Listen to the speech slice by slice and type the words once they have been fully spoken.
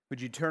Would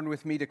you turn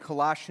with me to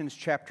Colossians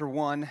chapter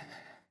 1?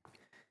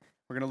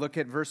 We're going to look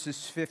at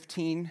verses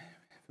 15.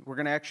 We're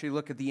going to actually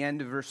look at the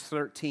end of verse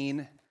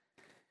 13.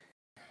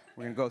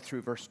 We're going to go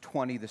through verse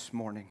 20 this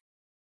morning.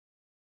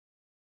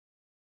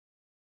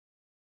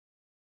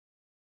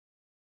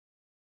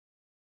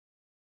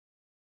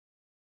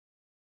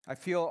 I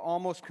feel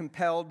almost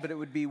compelled, but it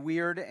would be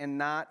weird and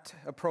not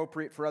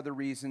appropriate for other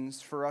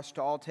reasons for us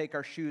to all take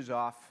our shoes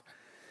off,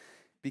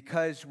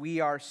 because we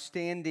are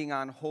standing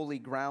on holy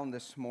ground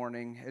this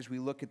morning as we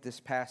look at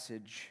this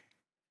passage.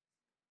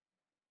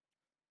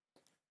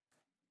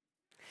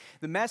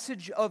 The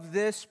message of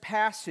this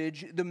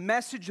passage, the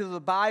message of the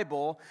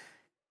Bible,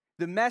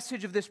 the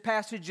message of this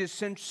passage is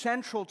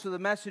central to the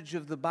message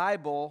of the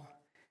Bible.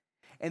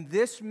 And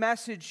this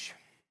message,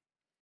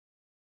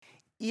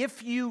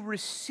 if you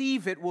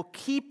receive it, will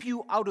keep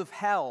you out of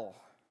hell.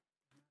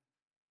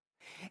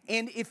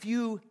 And if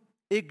you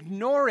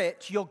ignore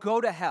it, you'll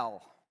go to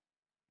hell.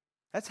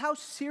 That's how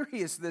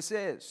serious this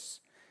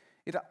is.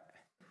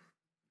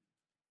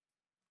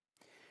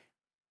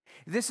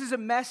 This is a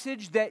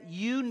message that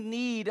you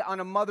need on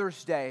a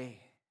Mother's Day.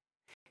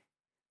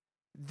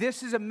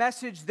 This is a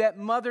message that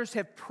mothers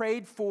have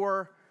prayed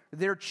for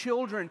their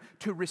children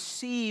to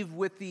receive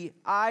with the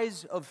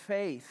eyes of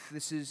faith.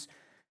 This is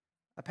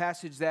a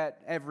passage that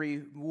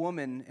every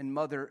woman and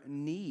mother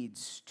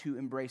needs to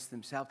embrace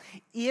themselves.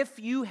 If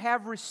you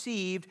have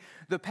received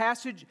the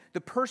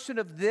person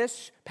of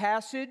this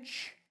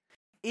passage,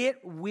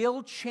 it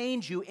will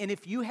change you. And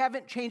if you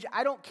haven't changed,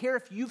 I don't care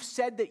if you've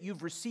said that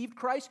you've received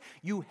Christ,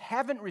 you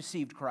haven't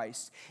received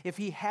Christ if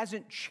He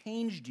hasn't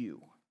changed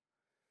you.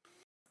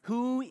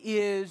 Who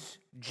is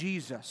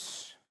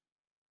Jesus?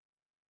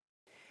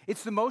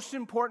 It's the most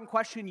important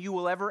question you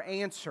will ever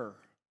answer.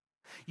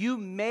 You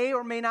may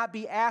or may not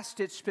be asked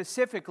it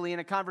specifically in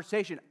a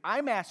conversation.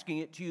 I'm asking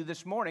it to you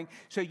this morning,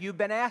 so you've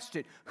been asked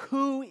it.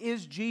 Who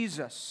is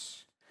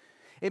Jesus?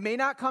 It may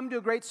not come to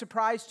a great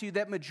surprise to you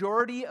that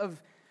majority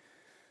of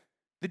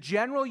the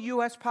general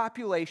U.S.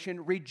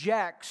 population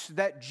rejects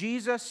that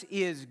Jesus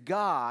is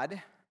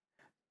God,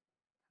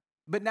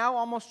 but now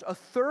almost a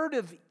third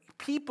of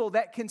people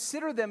that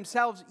consider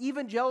themselves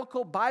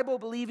evangelical,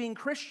 Bible-believing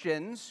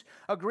Christians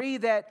agree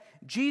that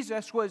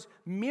Jesus was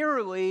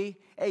merely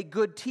a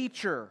good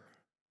teacher,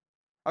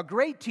 a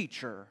great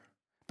teacher,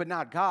 but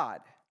not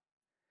God.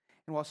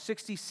 And while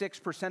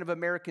 66% of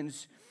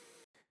Americans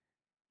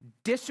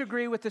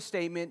disagree with the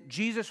statement,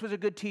 Jesus was a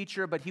good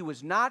teacher, but He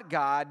was not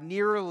God,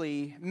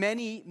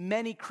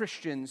 many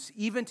Christians,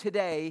 even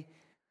today,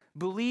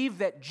 believe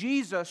that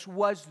Jesus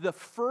was the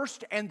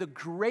first and the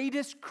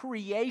greatest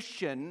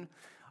creation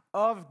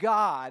of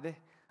God,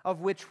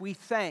 of which we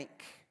thank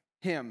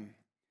Him.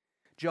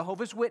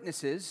 Jehovah's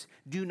Witnesses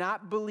do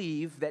not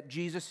believe that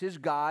Jesus is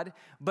God,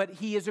 but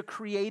He is a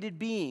created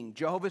being.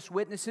 Jehovah's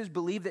Witnesses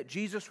believe that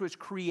Jesus was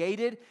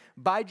created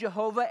by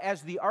Jehovah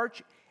as the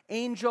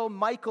archangel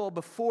Michael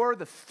before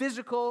the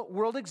physical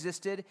world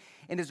existed,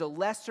 and is a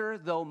lesser,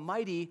 though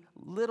mighty,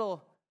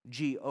 little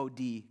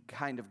G-O-D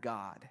kind of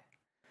God.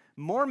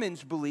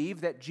 Mormons believe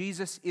that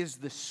Jesus is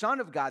the Son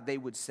of God, they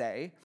would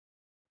say,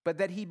 but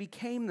that He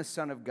became the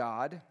Son of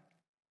God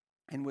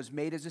and was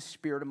made as a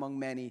spirit among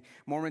many.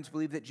 Mormons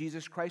believe that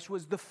Jesus Christ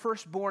was the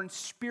firstborn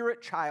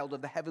spirit child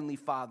of the Heavenly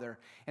Father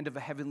and of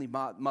a Heavenly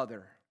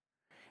Mother,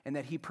 and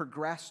that He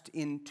progressed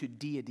into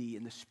deity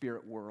in the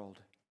spirit world.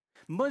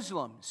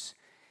 Muslims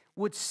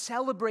would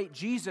celebrate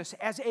Jesus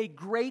as a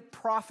great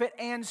prophet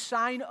and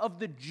sign of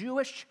the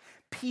Jewish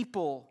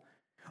people,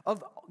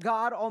 of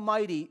God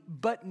Almighty,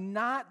 but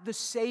not the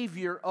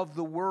Savior of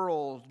the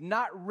world,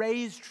 not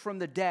raised from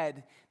the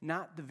dead,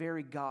 not the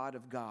very God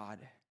of God.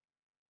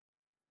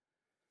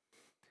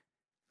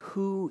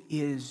 Who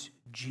is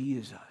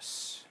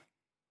Jesus?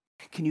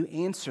 Can you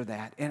answer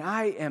that? And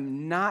I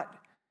am not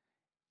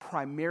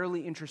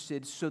primarily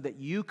interested so that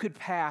you could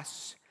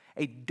pass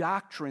a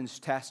doctrines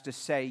test to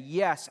say,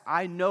 yes,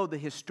 I know the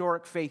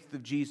historic faith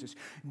of Jesus.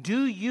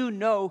 Do you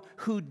know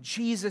who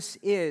Jesus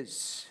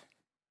is?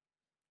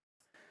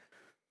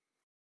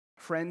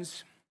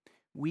 Friends,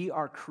 we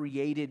are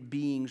created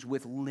beings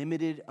with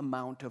limited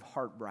amount of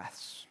heart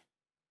breaths.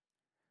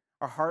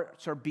 Our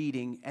hearts are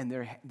beating, and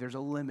there's a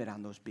limit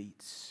on those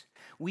beats.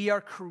 We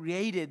are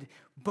created,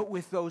 but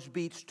with those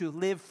beats, to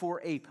live for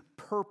a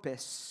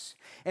purpose.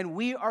 And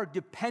we are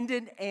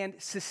dependent and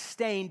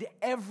sustained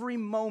every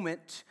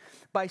moment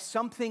by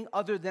something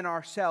other than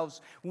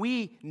ourselves.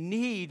 We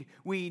need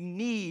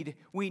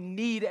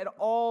at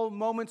all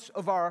moments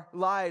of our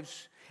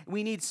lives.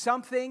 We need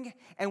something,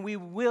 and we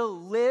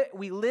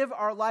live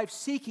our life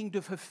seeking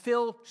to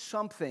fulfill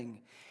something.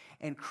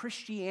 And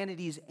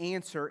Christianity's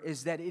answer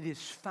is that it is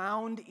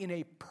found in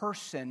a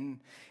person,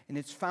 and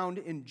it's found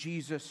in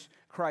Jesus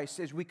Christ.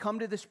 As we come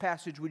to this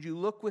passage, would you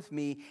look with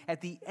me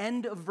at the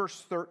end of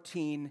verse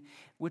 13,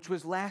 which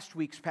was last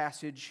week's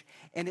passage,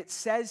 and it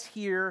says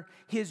here,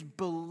 His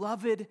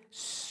beloved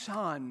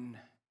Son,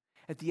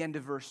 at the end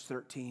of verse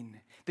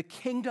 13. The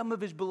kingdom of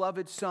His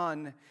beloved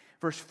Son,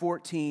 verse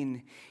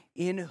 14,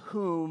 in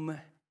whom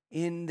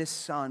In the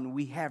Son,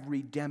 we have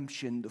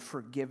redemption, the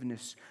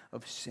forgiveness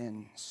of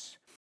sins.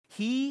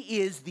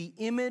 He is the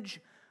image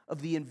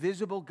of the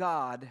invisible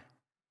God,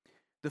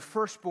 the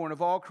firstborn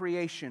of all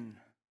creation.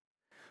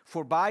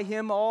 For by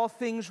him all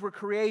things were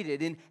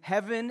created, in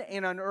heaven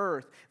and on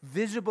earth,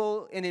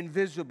 visible and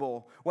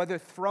invisible, whether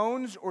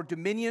thrones or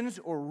dominions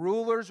or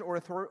rulers or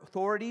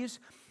authorities.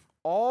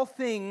 All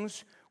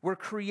things were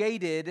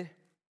created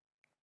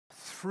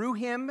through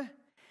him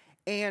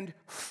and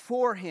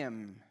for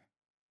him.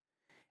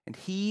 And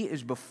he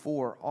is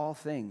before all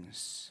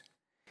things.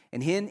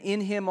 And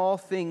in him all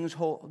things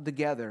hold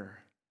together.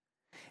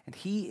 And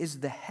he is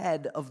the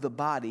head of the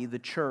body, the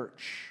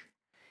church.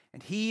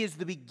 And he is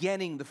the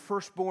beginning, the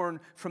firstborn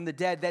from the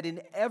dead, that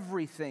in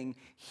everything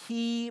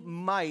he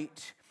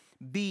might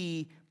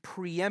be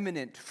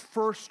preeminent,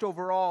 first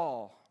over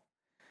all.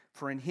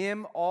 For in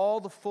him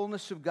all the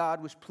fullness of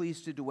God was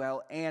pleased to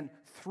dwell, and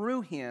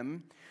through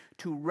him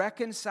to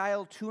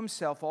reconcile to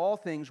himself all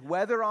things,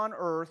 whether on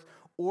earth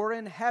or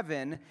in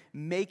heaven,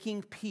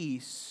 making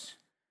peace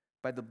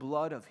by the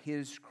blood of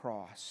his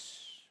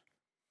cross.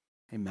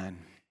 Amen.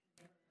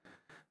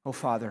 Oh,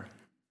 Father,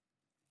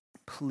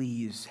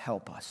 please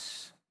help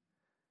us.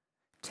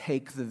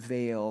 Take the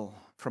veil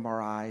from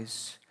our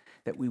eyes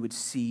that we would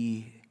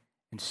see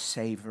and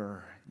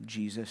savor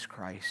Jesus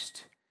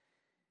Christ.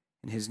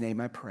 In his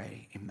name I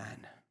pray,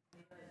 amen.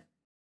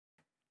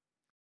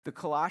 The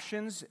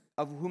Colossians,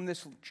 of whom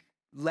this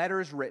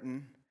letter is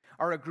written,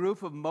 are a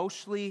group of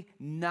mostly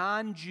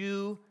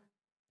non-Jewish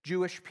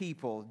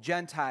people,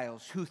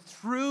 Gentiles, who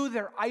threw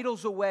their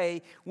idols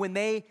away when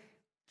they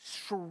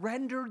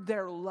surrendered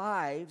their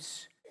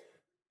lives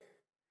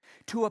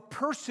to a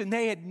person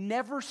they had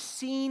never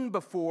seen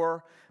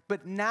before,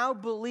 but now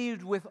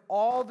believed with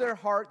all their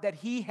heart that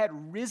he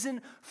had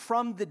risen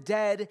from the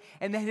dead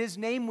and that his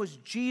name was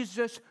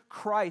Jesus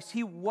Christ.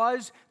 He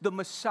was the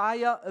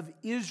Messiah of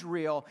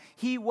Israel.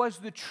 He was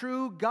the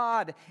true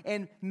God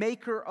and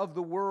maker of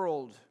the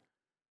world.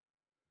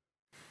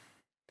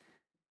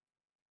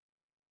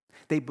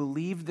 They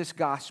believed this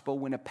gospel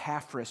when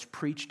Epaphras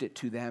preached it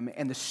to them,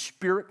 and the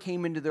Spirit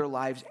came into their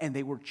lives, and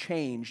they were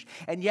changed.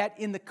 And yet,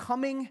 and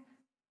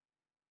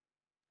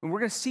we're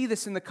going to see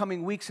this in the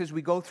coming weeks as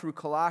we go through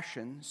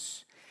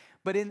Colossians,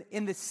 but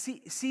in the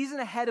season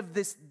ahead of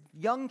this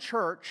young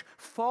church,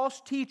 false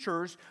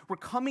teachers were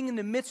coming in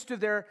the midst of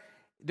their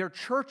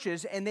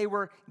churches, and they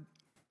were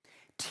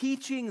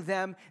teaching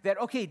them that,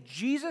 okay,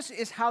 Jesus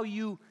is how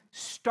you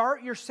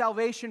start your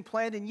salvation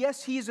plan, and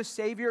yes, he is a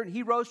Savior, and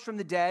he rose from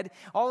the dead.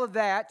 All of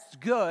that's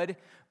good,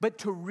 but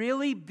to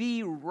really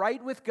be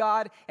right with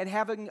God and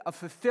having a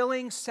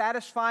fulfilling,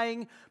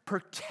 satisfying,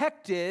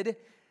 protected,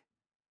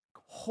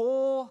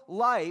 whole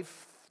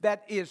life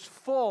that is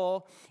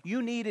full,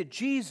 you needed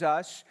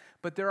Jesus,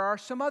 but there are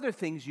some other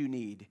things you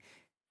need.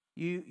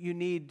 You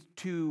need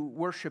to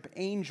worship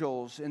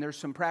angels, and there's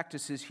some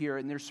practices here,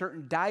 and there's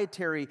certain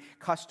dietary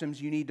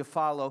customs you need to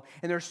follow,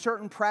 and there's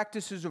certain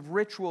practices of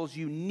rituals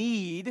you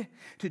need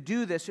to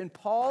do this. And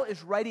Paul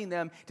is writing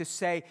them to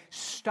say,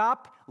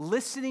 stop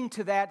listening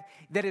to that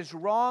is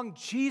wrong.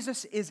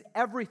 Jesus is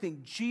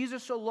everything.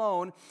 Jesus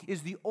alone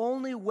is the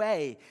only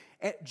way.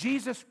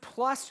 Jesus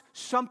plus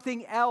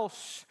something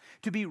else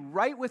to be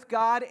right with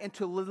God and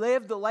to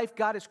live the life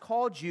God has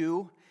called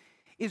you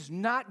is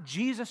not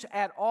Jesus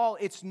at all.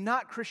 It's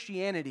not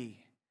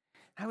Christianity.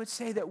 I would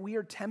say that we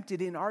are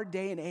tempted in our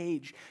day and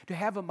age to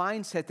have a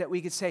mindset that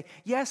we could say,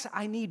 yes,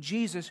 I need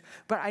Jesus,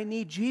 but I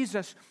need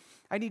Jesus.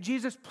 I need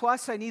Jesus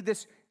plus I need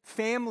this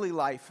family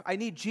life. I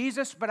need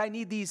Jesus, but I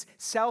need these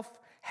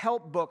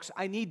self-help books.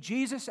 I need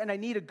Jesus and I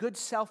need a good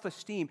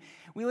self-esteem.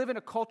 We live in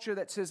a culture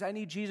that says, I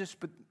need Jesus,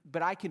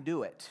 but I can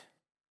do it.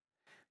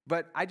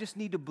 But I just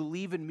need to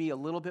believe in me a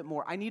little bit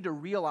more. I need to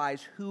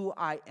realize who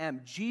I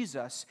am,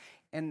 Jesus,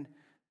 and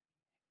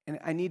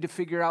I need to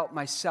figure out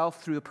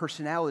myself through a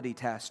personality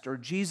test, or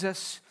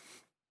Jesus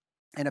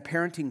and a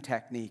parenting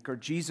technique, or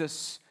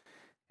Jesus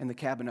and the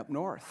cabin up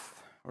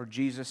north, or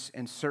Jesus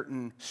and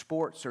certain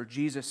sports, or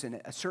Jesus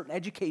and a certain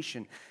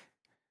education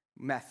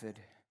method,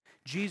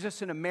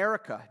 Jesus in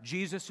America,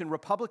 Jesus in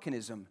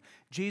republicanism,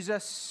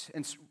 Jesus,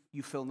 and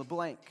you fill in the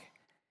blank.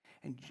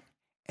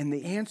 And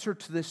the answer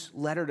to this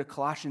letter to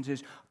Colossians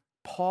is,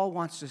 Paul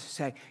wants to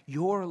say,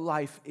 your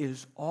life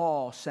is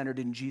all centered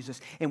in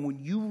Jesus. And when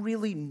you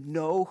really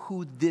know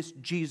who this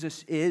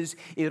Jesus is,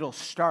 it'll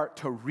start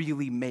to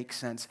really make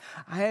sense.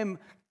 I am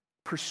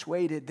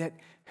persuaded that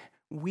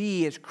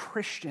we as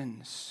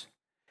Christians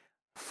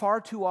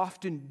far too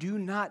often do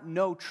not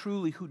know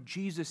truly who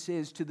Jesus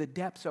is to the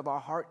depths of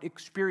our heart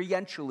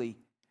experientially.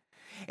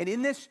 And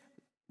in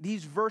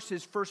these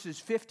verses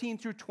 15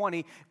 through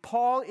 20,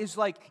 Paul is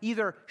like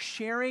either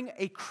sharing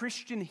a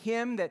Christian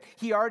hymn that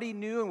he already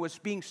knew and was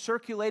being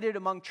circulated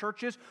among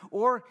churches,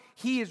 or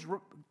he is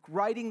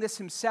writing this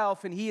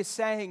himself, and he is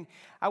saying,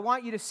 I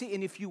want you to see,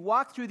 and if you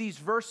walk through these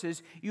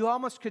verses, you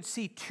almost could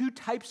see two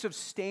types of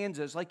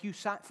stanzas like you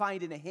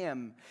find in a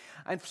hymn.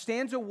 And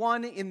stanza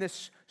 1 in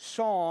this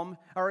psalm,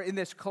 or in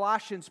this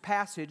Colossians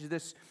passage,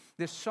 this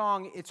this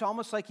song, it's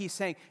almost like he's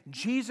saying,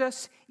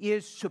 Jesus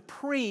is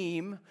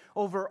supreme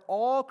over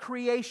all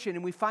creation.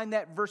 And we find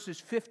that verses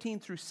 15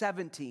 through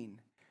 17.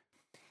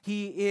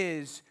 He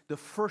is the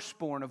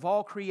firstborn of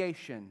all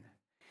creation.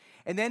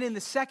 And then in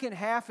the second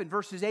half, in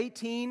verses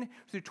 18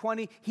 through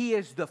 20, he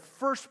is the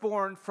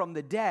firstborn from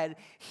the dead.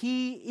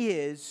 He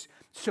is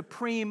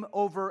supreme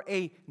over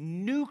a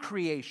new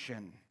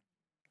creation.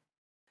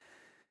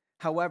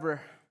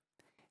 However,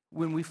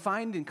 when we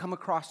find and come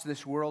across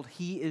this world,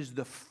 he is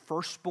the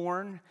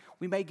firstborn,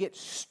 we may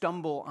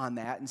stumble on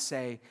that and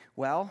say,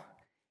 well,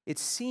 it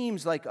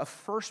seems like a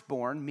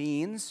firstborn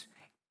means,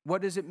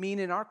 what does it mean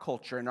in our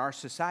culture, in our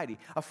society?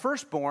 A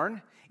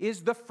firstborn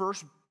is the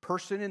first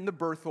person in the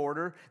birth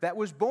order that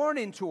was born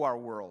into our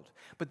world.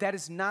 But that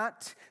is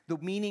not the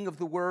meaning of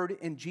the word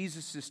in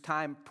Jesus'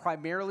 time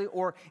primarily,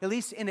 or at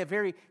least in a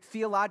very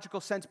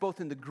theological sense,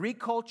 both in the Greek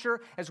culture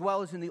as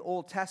well as in the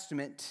Old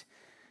Testament.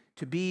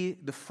 To be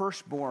the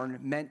firstborn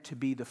meant to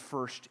be the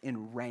first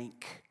in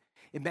rank.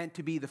 It meant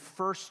to be the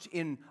first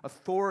in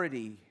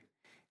authority.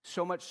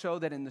 So much so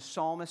that in the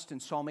psalmist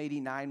in Psalm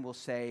 89 will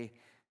say,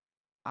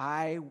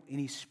 and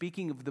he's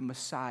speaking of the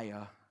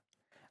Messiah,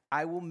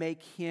 I will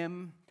make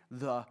him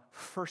the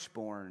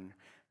firstborn,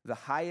 the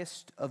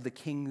highest of the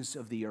kings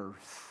of the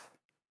earth.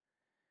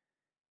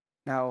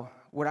 Now,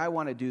 what I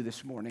want to do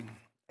this morning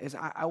is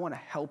I want to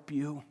help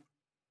you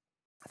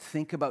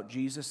think about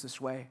Jesus this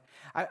way.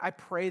 I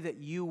pray that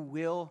you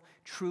will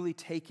truly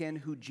take in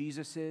who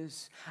Jesus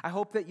is. I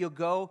hope that you'll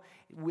go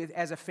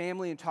as a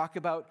family and talk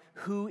about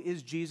who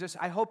is Jesus.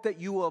 I hope that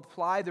you will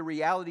apply the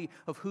reality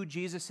of who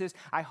Jesus is.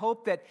 I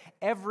hope that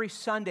every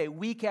Sunday,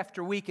 week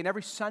after week, in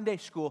every Sunday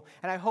school,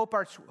 and I hope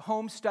our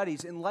home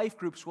studies and life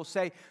groups will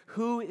say,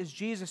 who is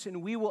Jesus?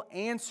 And we will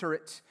answer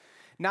it,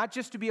 not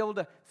just to be able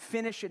to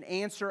finish and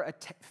answer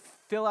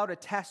fill out a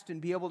test and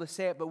be able to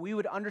say it, but we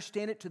would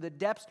understand it to the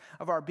depths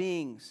of our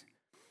beings.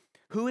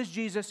 Who is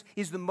Jesus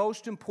is the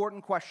most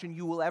important question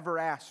you will ever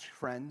ask,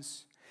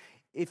 friends.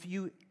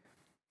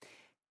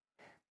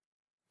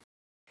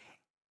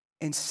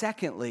 And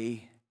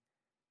secondly,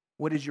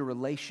 what is your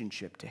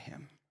relationship to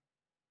him?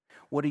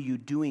 What are you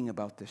doing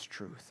about this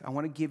truth? I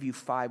want to give you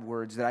 5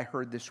 words that I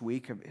heard this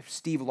week.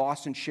 Steve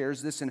Lawson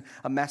shares this in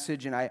a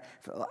message, and I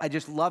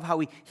just love how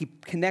he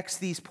connects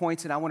these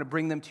points, and I want to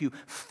bring them to you.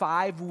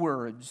 5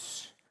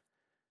 words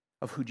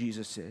of who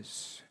Jesus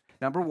is.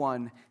 Number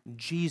 1,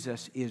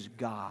 Jesus is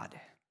God.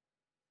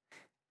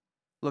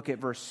 Look at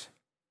verse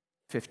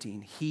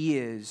 15. He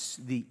is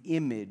the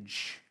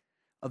image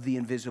of the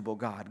invisible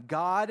God.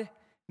 God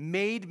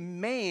made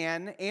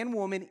man and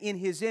woman in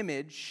his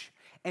image,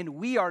 and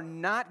we are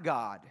not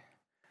God.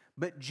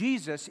 But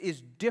Jesus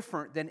is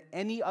different than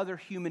any other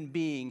human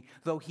being.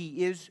 Though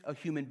he is a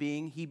human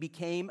being, he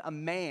became a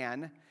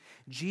man.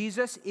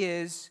 Jesus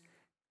is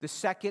the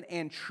second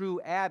and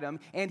true Adam,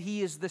 and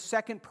he is the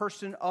second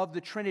person of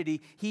the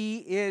Trinity. He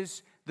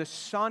is the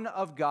Son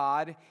of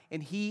God,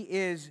 and he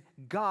is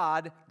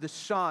God the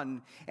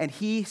Son. And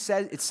it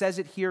says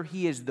it here,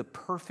 he is the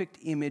perfect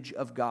image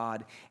of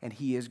God, and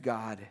he is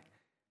God.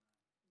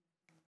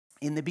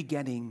 In the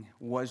beginning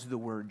was the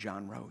Word,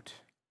 John wrote,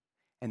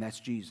 and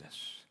that's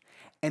Jesus.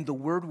 And the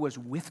Word was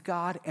with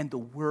God, and the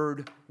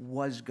Word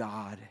was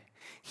God.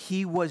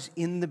 He was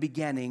in the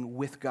beginning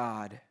with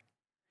God.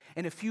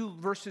 And a few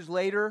verses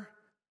later,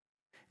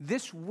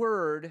 this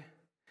Word,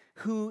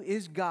 who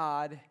is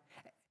God,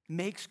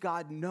 makes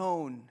God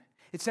known.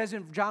 It says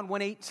in John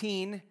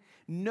 1:18,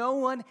 no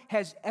one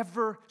has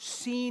ever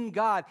seen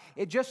God.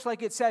 Just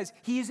like it says,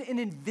 he's an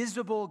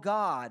invisible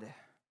God.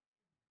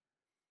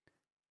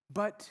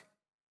 But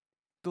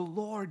the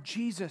Lord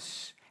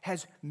Jesus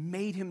has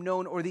made him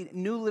known, or the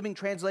New Living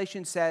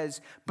Translation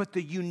says, but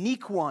the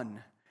unique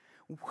one,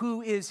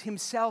 who is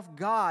himself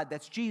God,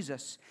 that's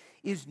Jesus,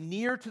 is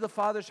near to the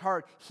Father's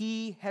heart.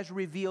 He has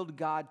revealed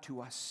God to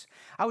us.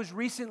 I was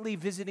recently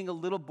visiting a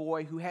little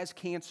boy who has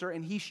cancer,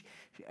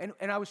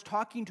 and I was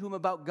talking to him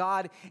about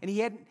God, and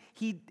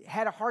he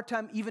had a hard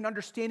time even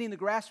understanding the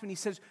grasp, and he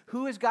says,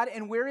 who is God,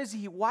 and where is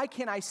he? Why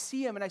can't I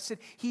see him? And I said,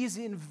 he is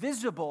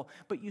invisible.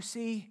 But you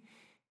see,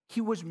 he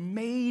was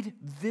made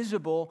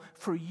visible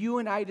for you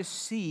and I to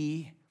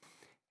see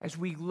as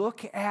we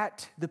look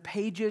at the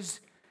pages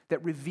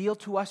that reveal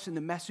to us in the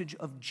message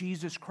of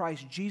Jesus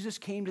Christ. Jesus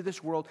came to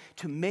this world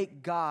to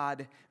make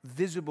God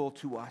visible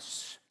to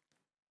us.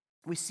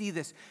 We see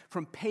this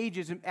from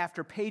pages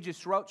after pages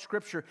throughout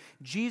Scripture.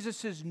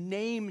 Jesus'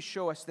 name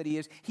show us that he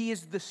is. He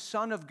is the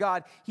Son of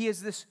God. He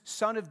is this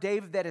Son of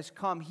David that has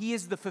come. He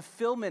is the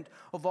fulfillment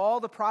of all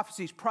the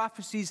prophecies.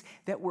 Prophecies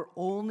that were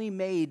only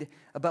made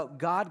about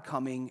God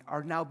coming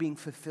are now being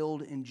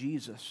fulfilled in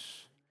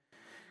Jesus.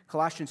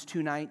 Colossians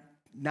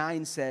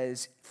 2:9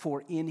 says,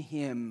 for in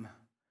him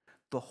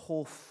the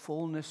whole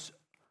fullness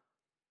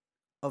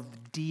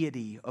of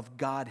deity, of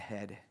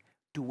Godhead,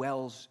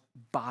 dwells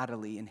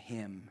bodily in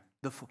him.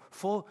 The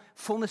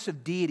fullness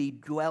of deity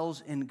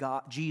dwells in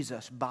God,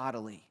 Jesus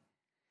bodily.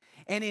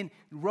 And in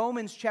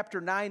Romans chapter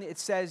 9, it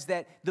says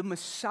that the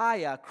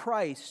Messiah,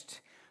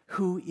 Christ,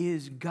 who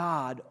is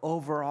God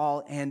over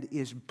all and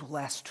is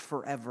blessed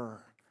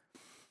forever.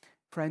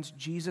 Friends,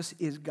 Jesus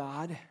is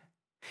God.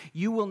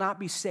 You will not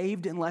be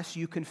saved unless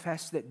you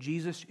confess that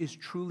Jesus is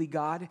truly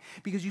God.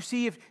 Because you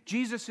see, if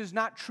Jesus is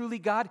not truly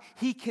God,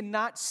 he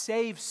cannot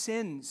save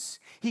sins.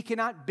 He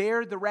cannot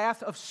bear the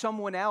wrath of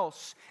someone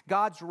else,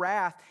 God's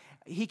wrath.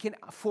 He can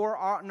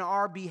on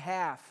our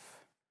behalf.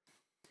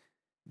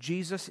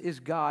 Jesus is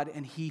God,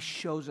 and he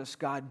shows us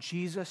God.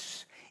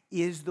 Jesus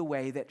is the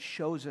way that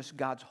shows us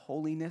God's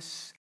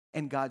holiness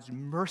and God's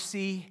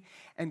mercy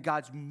and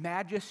God's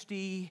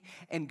majesty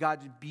and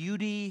God's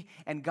beauty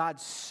and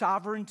God's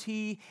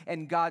sovereignty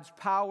and God's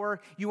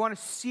power. You want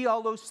to see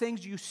all those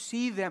things? You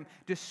see them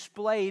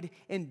displayed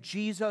in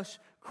Jesus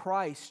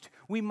Christ.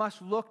 We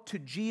must look to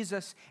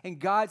Jesus, and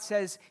God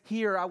says,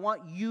 here, I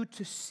want you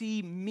to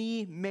see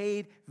me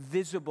made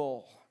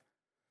visible.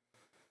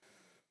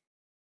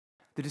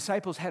 The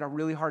disciples had a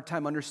really hard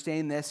time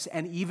understanding this,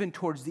 and even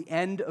towards the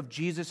end of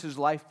Jesus'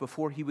 life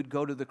before he would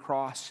go to the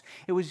cross,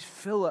 it was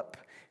Philip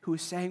who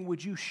was saying,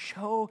 would you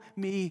show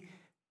me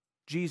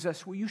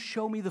Jesus? Will you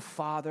show me the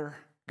Father,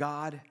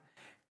 God?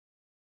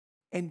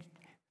 And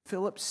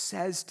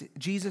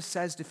Jesus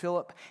says to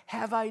Philip,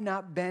 have I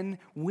not been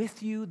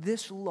with you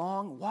this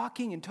long,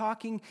 walking and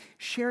talking,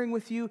 sharing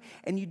with you,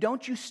 and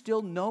don't you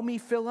still know me,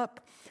 Philip?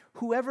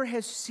 Whoever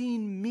has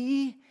seen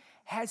me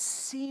has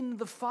seen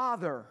the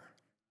Father.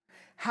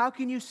 How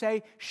can you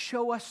say,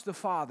 show us the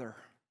Father?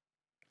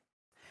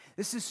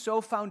 This is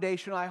so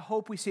foundational. I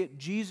hope we see it.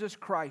 Jesus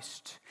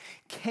Christ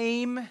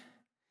came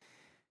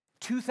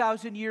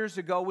 2,000 years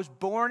ago, was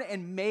born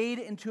and made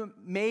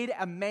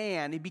a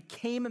man. He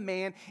became a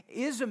man,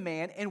 is a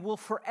man, and will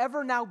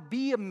forever now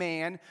be a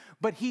man.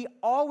 But he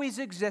always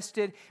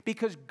existed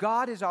because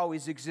God has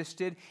always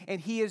existed, and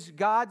he is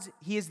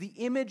the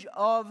image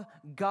of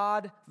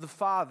God the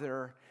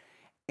Father.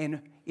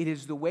 And it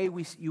is the way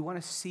you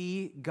want to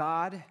see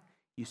God.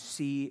 You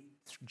see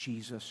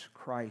Jesus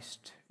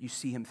Christ. You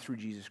see him through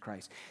Jesus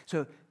Christ.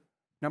 So,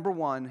 number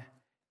one,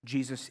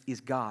 Jesus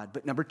is God.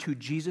 But number two,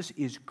 Jesus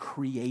is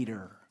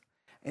creator.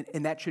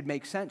 And that should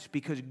make sense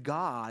because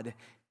God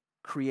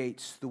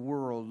creates the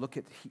world.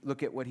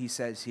 Look at what he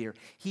says here.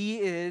 He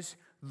is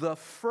the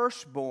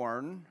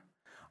firstborn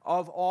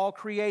of all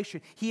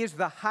creation. He is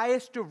the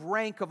highest of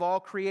rank of all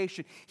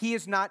creation. He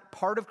is not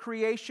part of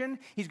creation.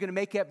 He's going to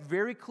make that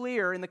very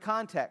clear in the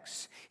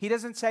context. He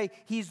doesn't say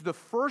he's the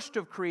first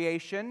of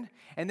creation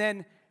and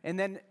then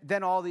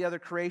all the other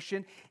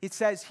creation. It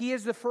says he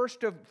is the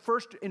first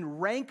in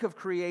rank of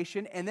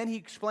creation, and then he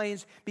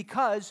explains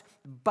because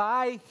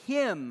by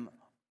him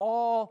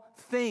all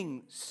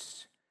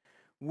things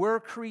were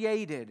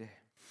created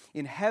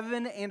in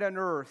heaven and on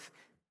earth,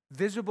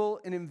 visible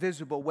and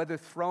invisible, whether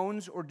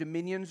thrones or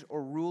dominions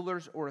or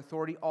rulers or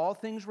authority, all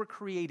things were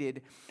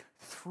created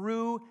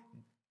through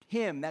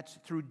him, that's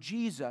through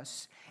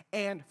Jesus,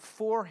 and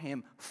for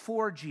him,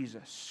 for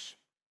Jesus.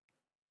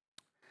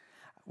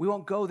 We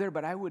won't go there,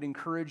 but I would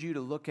encourage you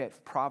to look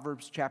at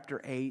Proverbs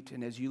chapter 8,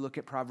 and as you look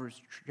at Proverbs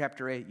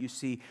chapter 8, you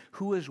see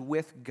who is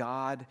with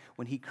God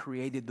when he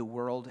created the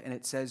world, and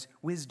it says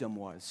wisdom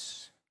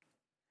was.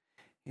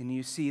 And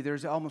you see,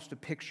 there's almost a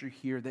picture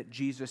here that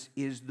Jesus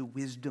is the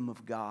wisdom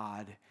of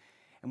God.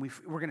 And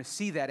we're going to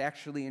see that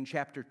actually in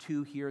chapter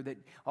 2 here, that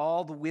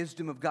all the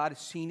wisdom of God is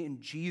seen in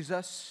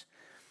Jesus.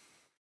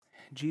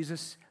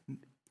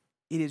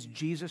 It is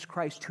Jesus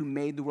Christ who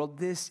made the world.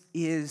 This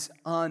is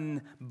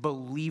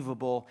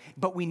unbelievable,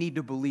 but we need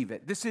to believe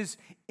it. This is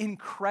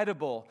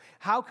incredible.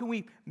 How can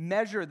we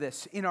measure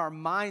this in our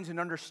minds and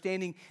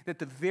understanding that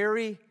the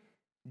very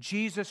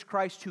Jesus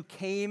Christ who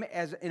came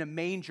as in a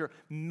manger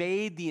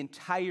made the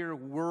entire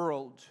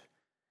world.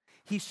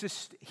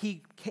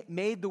 He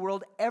made the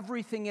world,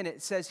 everything in it.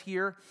 It says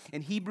here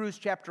in Hebrews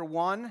chapter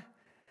 1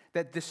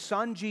 that the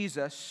Son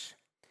Jesus,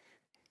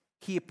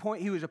 he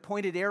was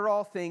appointed heir of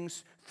all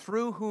things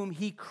through whom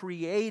he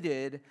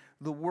created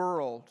the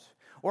world.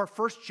 Or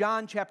 1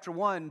 John chapter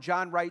 1,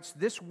 John writes,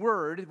 this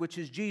word, which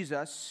is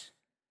Jesus,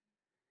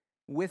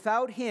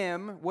 without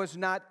him was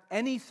not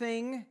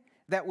anything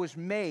that was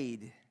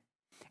made.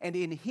 And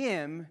in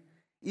him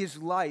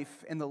is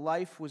life, and the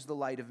life was the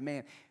light of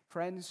man.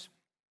 Friends,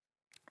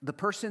 the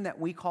person that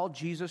we call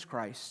Jesus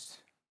Christ,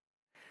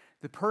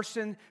 the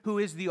person who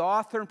is the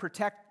author and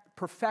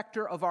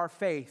perfecter of our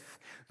faith,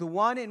 the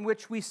one in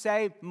which we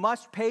say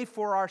must pay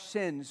for our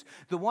sins,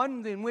 the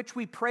one in which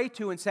we pray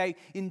to and say,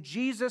 in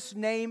Jesus'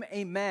 name,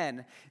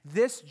 amen.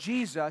 This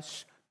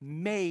Jesus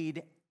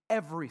made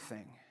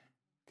everything.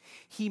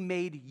 He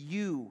made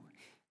you.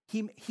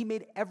 He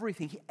made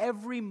everything,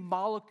 every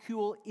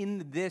molecule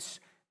in this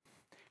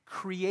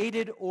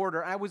created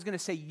order. I was going to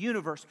say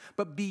universe,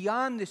 but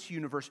beyond this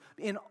universe,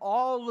 in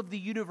all of the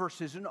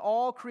universes, in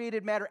all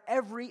created matter,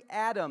 every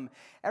atom,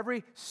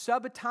 every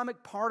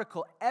subatomic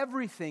particle,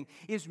 everything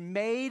is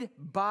made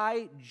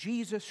by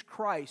Jesus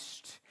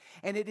Christ.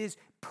 And it is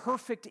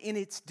perfect in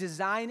its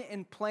design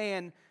and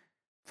plan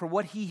for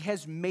what he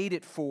has made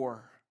it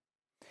for.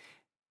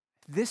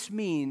 This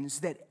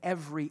means that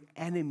every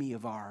enemy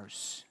of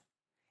ours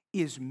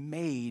is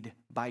made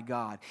by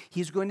God.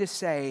 He's going to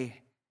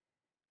say,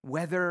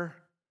 whether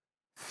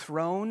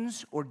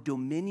thrones or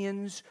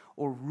dominions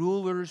or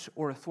rulers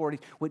or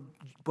authorities,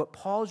 what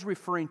Paul is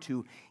referring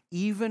to,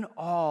 even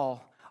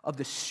all of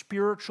the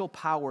spiritual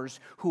powers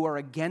who are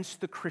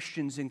against the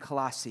Christians in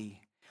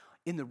Colossae,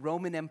 in the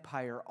Roman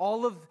Empire,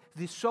 all of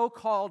the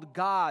so-called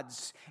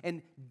gods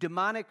and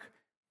demonic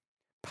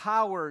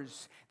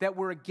powers that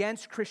were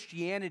against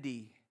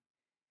Christianity,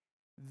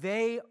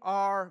 they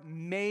are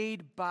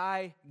made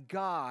by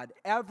God.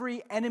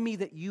 Every enemy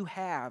that you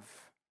have,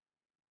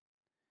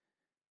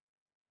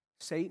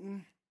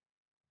 Satan,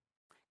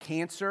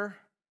 cancer,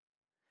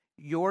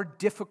 your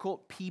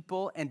difficult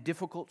people and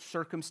difficult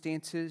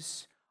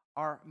circumstances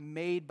are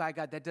made by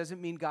God. That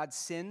doesn't mean God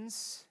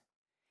sins,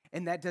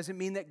 and that doesn't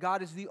mean that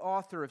God is the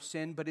author of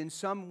sin, but in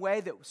some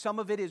way that some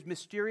of it is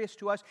mysterious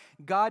to us.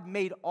 God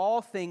made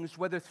all things,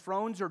 whether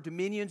thrones or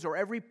dominions or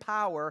every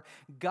power,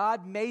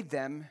 God made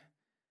them,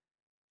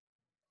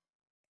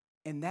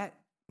 and that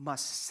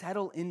must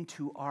settle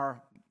into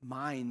our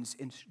minds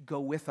and go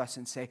with us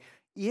and say,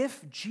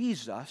 if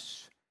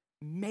Jesus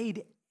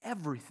made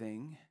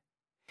everything,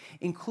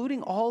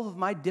 including all of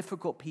my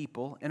difficult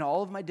people and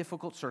all of my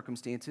difficult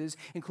circumstances,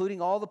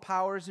 including all the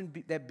powers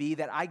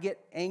that I get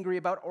angry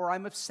about or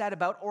I'm upset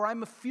about or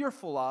I'm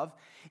fearful of,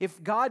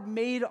 if God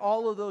made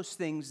all of those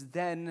things,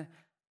 then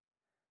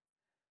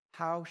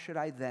how should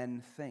I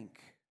then think?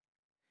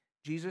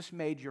 Jesus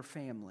made your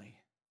family.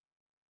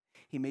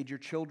 He made your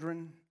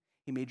children.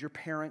 He made your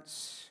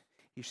parents,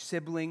 your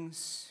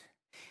siblings.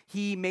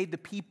 He made the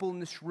people in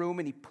this room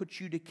and He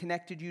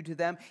connected you to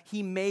them.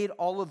 He made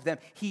all of them.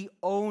 He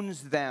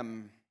owns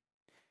them.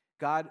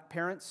 God,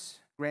 parents,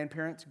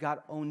 grandparents, God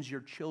owns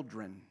your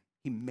children.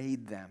 He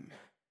made them.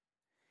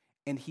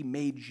 And He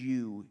made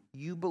you.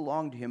 You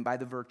belong to Him by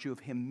the virtue of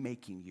Him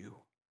making you.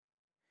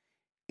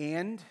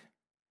 And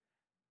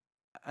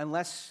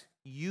unless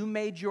you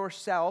made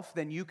yourself,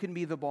 then you can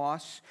be the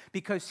boss.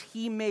 Because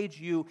He made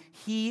you,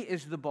 He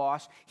is the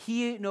boss.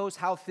 He knows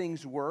how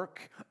things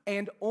work,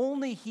 and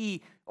only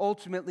He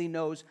ultimately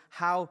knows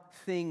how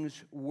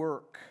things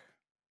work.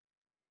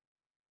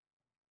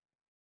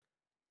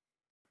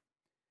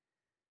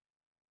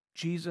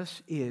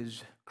 Jesus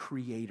is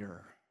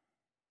creator.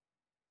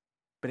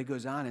 But it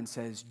goes on and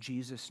says,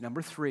 Jesus,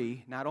 number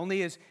 3, not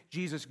only is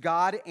Jesus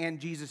God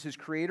and Jesus is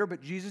creator,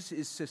 but Jesus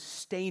is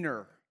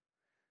sustainer.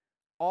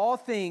 All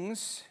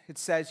things, it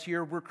says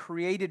here, were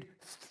created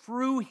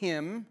through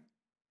Him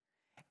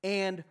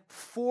and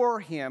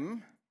for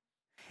Him.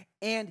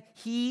 And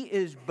He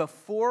is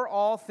before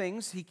all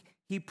things.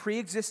 He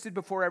pre-existed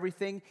before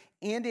everything.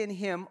 And in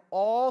Him,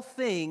 all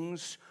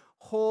things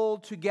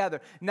hold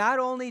together. Not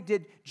only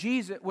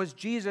was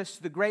Jesus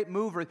the great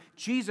mover,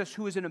 Jesus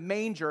who was in a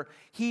manger,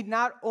 He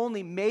not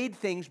only made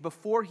things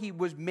before He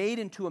was made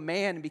into a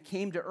man and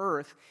became to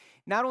earth,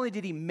 not only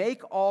did He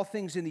make all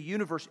things in the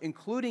universe,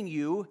 including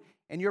you,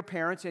 and your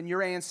parents and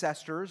your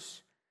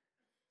ancestors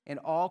and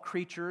all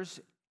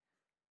creatures,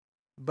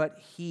 but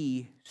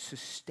He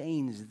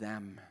sustains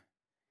them.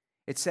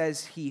 It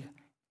says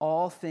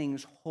all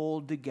things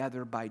hold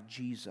together by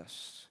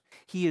Jesus.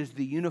 He is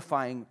the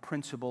unifying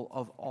principle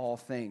of all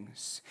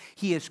things.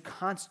 He is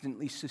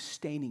constantly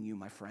sustaining you,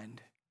 my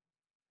friend.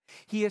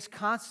 He is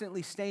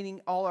constantly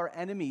sustaining all our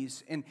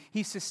enemies, and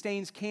He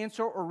sustains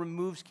cancer or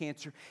removes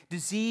cancer,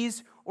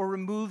 disease or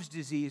removes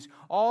disease,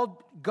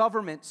 all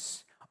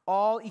governments,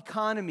 all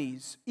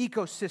economies,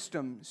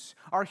 ecosystems,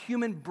 our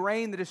human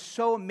brain that is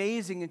so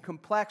amazing and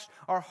complex,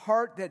 our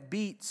heart that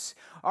beats,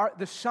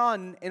 the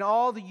sun and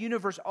all the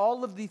universe,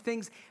 all of the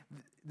things,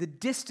 the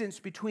distance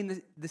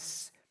between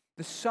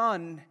the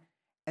sun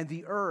and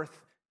the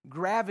earth,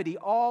 gravity,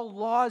 all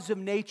laws of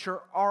nature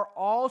are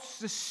all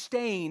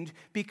sustained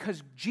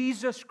because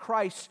Jesus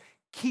Christ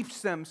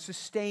keeps them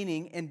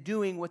sustaining and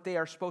doing what they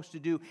are supposed to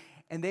do,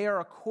 and they are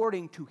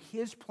according to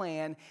His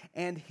plan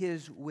and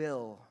His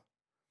will.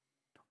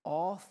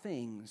 All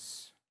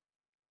things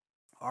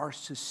are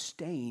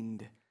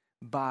sustained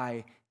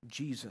by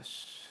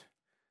Jesus.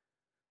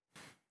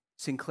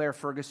 Sinclair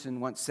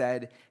Ferguson once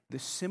said, "The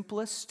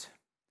simplest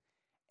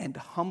and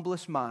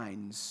humblest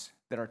minds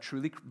that are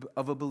truly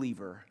of a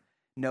believer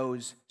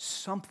knows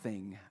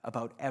something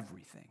about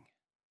everything."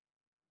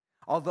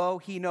 Although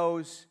he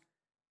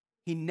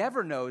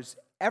never knows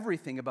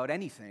everything about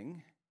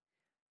anything,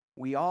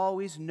 we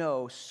always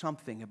know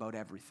something about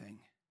everything.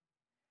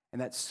 And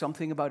that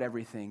something about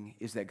everything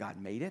is that God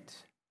made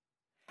it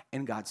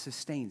and God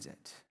sustains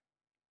it.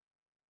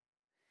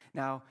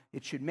 Now,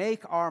 it should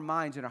make our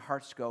minds and our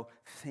hearts go,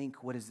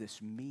 think, what does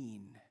this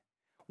mean?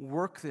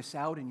 Work this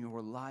out in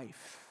your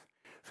life.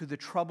 Through the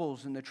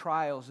troubles and the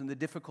trials and the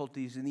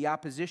difficulties and the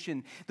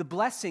opposition, the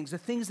blessings, the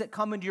things that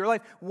come into your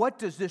life. What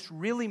does this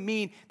really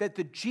mean that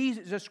the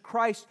Jesus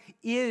Christ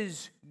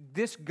is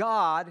this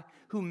God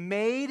who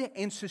made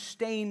and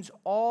sustains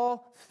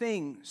all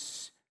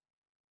things?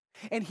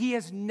 And He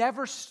has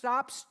never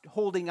stopped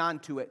holding on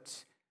to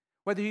it.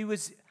 Whether He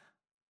was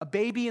a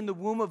baby in the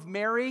womb of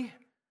Mary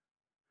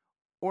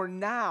or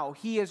now.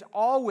 He is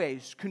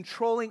always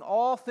controlling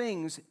all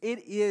things. It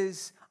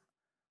is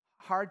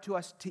hard to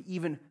us to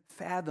even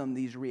fathom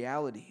these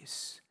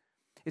realities.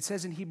 It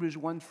says in Hebrews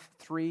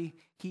 1:3,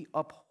 He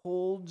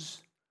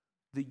upholds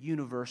the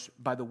universe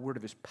by the word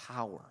of His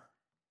power.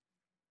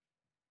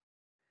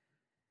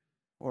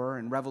 Or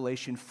in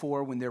Revelation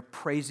 4, when they're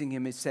praising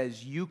Him, it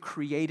says, You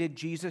created,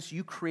 Jesus,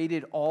 you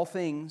created all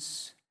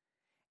things,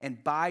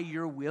 and by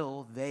your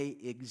will they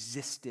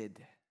existed.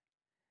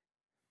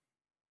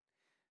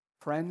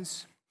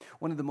 Friends,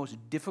 one of the most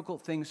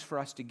difficult things for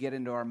us to get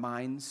into our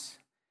minds,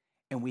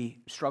 and we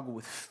struggle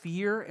with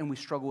fear and we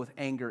struggle with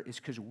anger, is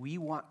because we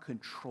want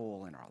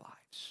control in our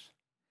lives.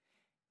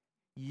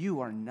 You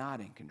are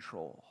not in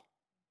control,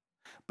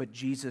 but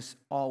Jesus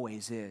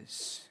always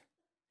is.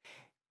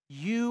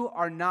 You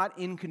are not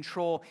in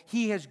control.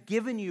 He has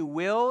given you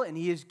will, and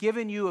He has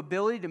given you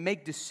ability to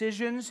make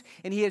decisions,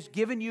 and He has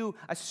given you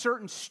a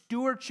certain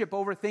stewardship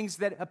over things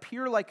that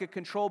appear like a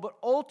control, but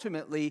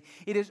ultimately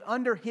it is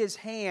under His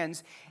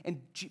hands.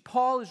 And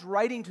Paul is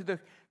writing to the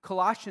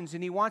Colossians,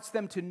 and he wants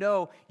them to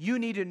know, you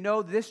need to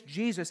know this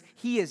Jesus.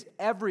 He is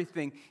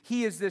everything.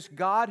 He is this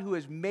God who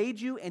has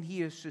made you, and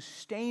He has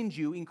sustained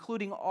you,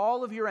 including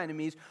all of your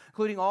enemies,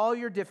 including all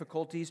your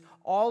difficulties,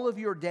 all of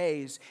your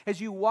days.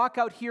 As you walk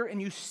out here and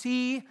you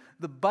see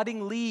the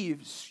budding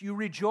leaves, you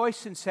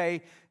rejoice and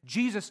say,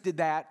 Jesus did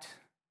that.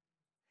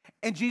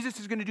 And Jesus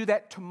is going to do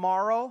that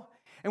tomorrow.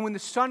 And when the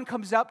sun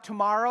comes up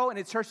tomorrow and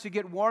it starts to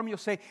get warm, you'll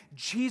say,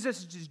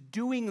 Jesus is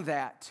doing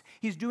that.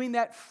 He's doing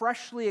that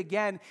freshly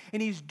again,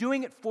 and He's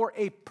doing it for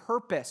a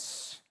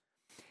purpose.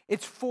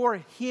 It's for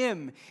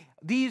Him.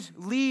 These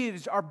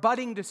leaves are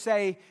budding to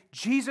say,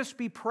 Jesus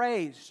be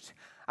praised.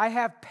 I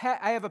have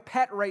a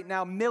pet right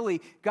now,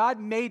 Millie. God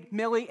made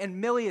Millie,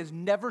 and Millie has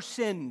never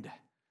sinned,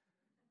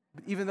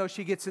 even though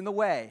she gets in the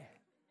way.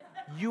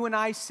 You and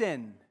I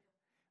sin.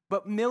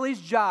 But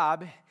Millie's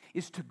job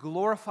is to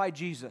glorify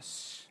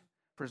Jesus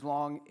for as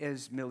long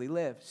as Millie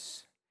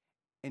lives.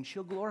 And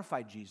she'll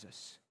glorify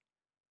Jesus.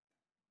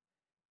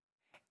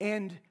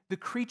 And the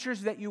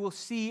creatures that you will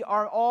see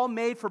are all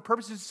made for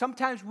purposes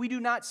sometimes we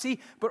do not see,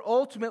 but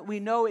ultimately we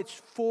know it's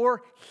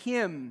for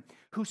Him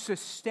who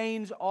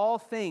sustains all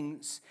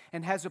things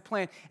and has a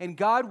plan. And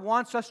God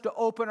wants us to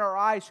open our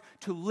eyes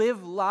to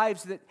live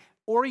lives that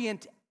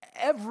orient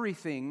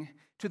everything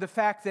to the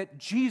fact that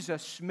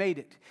Jesus made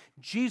it.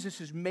 Jesus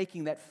is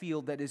making that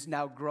field that is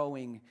now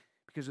growing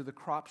because of the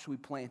crops we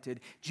planted.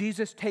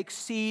 Jesus takes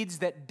seeds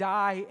that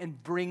die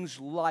and brings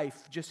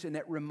life. And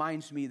that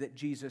reminds me that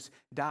Jesus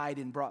died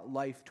and brought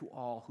life to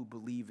all who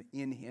believe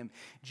in Him.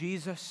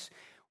 Jesus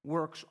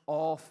works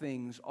all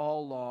things,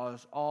 all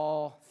laws,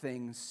 all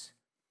things,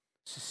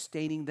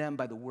 sustaining them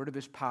by the word of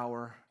His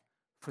power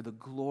for the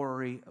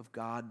glory of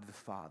God the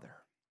Father.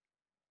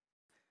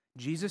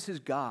 Jesus is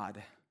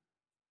God,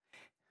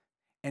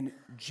 and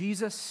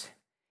Jesus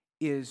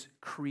is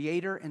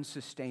creator and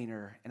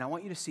sustainer. And I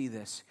want you to see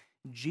this.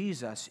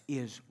 Jesus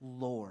is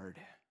Lord.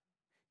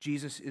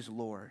 Jesus is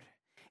Lord.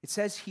 It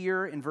says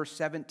here in verse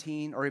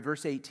 17 or in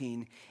verse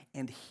 18,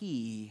 and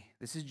He,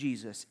 this is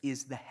Jesus,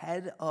 is the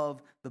head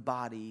of the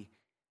body,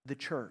 the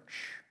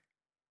church.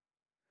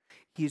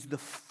 He is the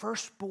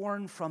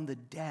firstborn from the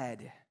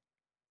dead,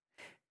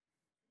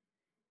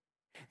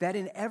 that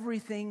in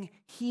everything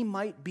He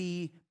might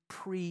be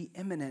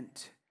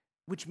preeminent,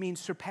 which means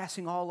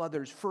surpassing all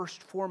others,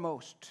 first,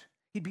 foremost.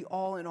 He'd be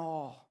all in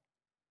all.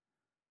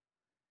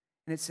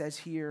 And it says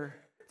here,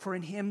 for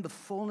in Him the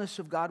fullness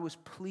of God was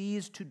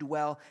pleased to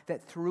dwell,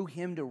 that through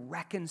Him to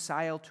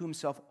reconcile to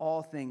Himself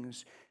all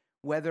things,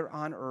 whether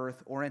on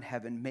earth or in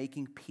heaven,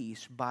 making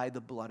peace by the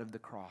blood of the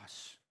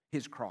cross,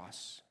 His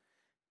cross.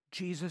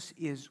 Jesus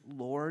is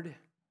Lord.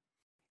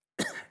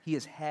 He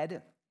is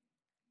head.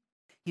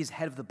 He is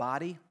head of the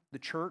body, the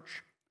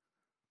church.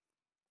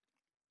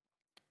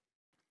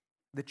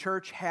 The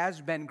church has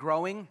been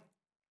growing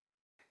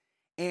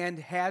and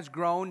has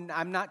grown.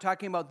 I'm not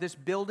talking about this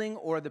building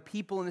or the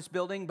people in this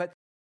building, but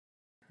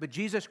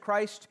Jesus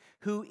Christ,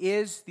 who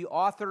is the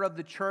author of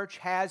the church,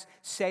 has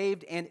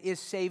saved and is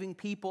saving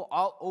people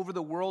all over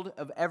the world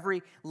of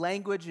every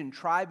language and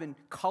tribe and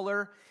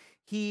color.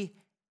 He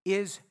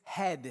is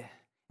head.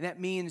 And that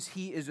means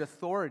He is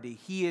authority.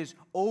 He is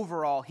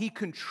overall. He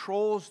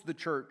controls the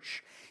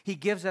church. He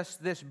gives us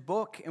this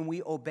book and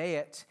we obey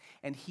it.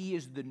 And He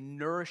is the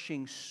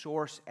nourishing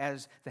source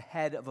as the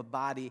head of a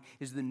body,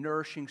 is the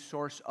nourishing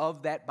source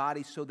of that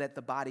body so that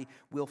the body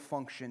will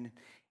function.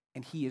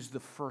 And He is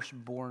the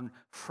firstborn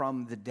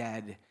from the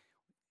dead.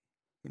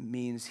 It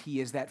means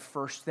He is that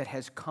first that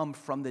has come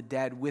from the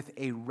dead with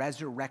a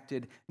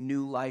resurrected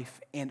new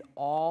life. And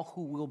all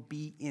who will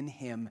be in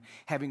Him,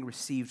 having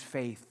received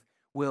faith,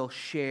 will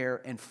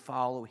share and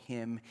follow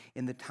Him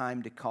in the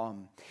time to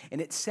come.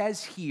 And it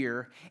says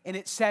here, and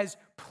it says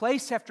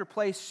place after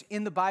place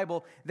in the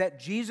Bible, that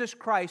Jesus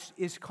Christ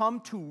is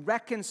come to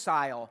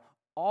reconcile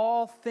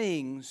all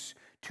things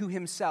to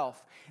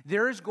himself.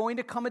 There is going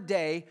to come a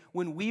day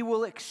when we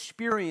will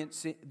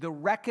experience the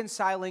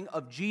reconciling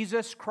of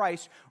Jesus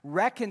Christ,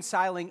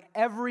 reconciling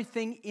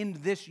everything in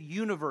this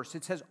universe.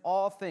 It says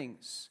all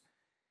things.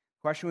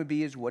 The question would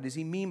be what does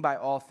he mean by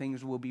all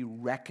things will be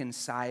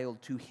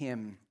reconciled to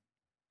him?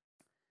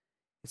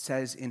 It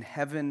says in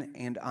heaven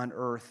and on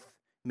earth,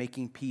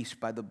 making peace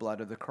by the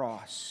blood of the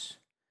cross.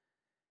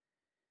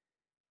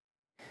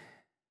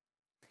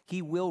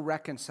 He will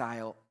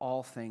reconcile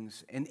all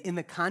things. And in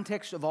the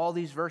context of all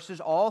these verses,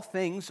 all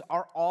things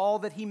are all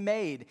that he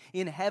made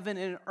in heaven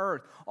and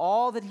earth,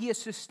 all that he has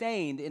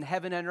sustained in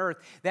heaven and earth.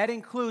 That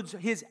includes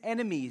his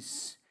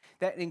enemies.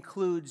 That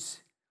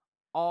includes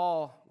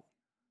all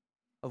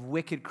of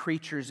wicked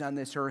creatures on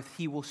this earth.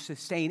 He will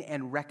sustain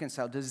and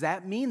reconcile. Does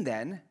that mean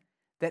then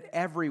that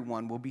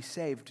everyone will be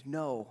saved?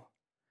 No.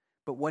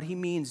 But what he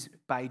means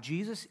by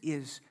Jesus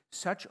is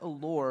such a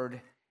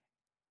Lord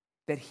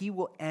that he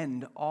will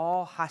end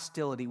all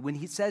hostility. When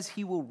he says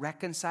he will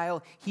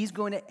reconcile, he's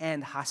going to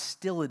end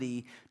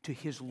hostility to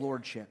his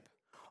lordship.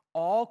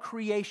 All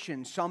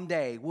creation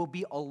someday will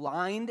be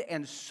aligned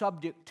and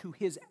subject to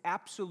his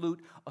absolute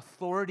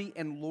authority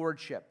and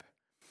lordship.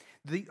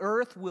 The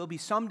earth will be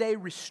someday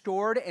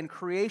restored and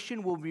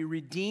creation will be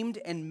redeemed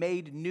and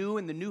made new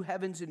in the new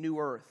heavens and new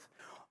earth.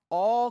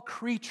 All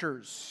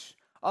creatures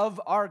of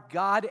our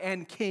God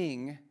and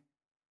King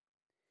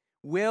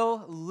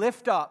will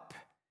lift up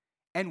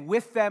and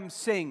with them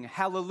sing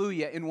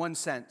hallelujah in one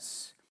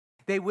sense.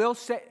 They will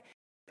say,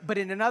 but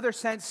in another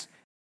sense,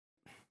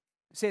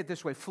 say it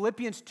this way.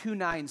 Philippians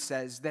 2:9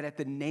 says that at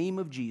the name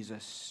of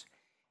Jesus,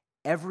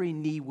 every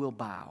knee will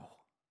bow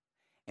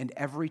and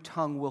every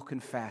tongue will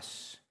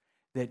confess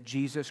that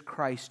Jesus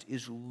Christ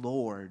is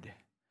Lord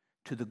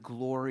to the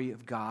glory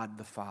of God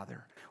the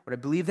Father. What I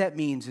believe that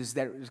means is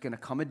that there's going to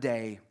come a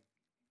day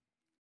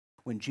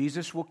when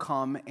Jesus will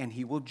come and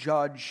he will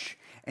judge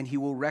and he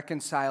will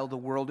reconcile the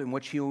world, in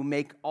which he will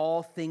make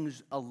all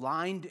things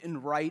aligned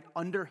and right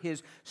under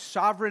his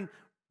sovereign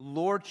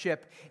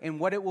lordship. And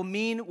what it will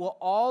mean, will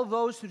all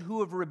those who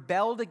have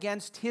rebelled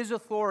against his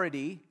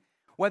authority,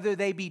 whether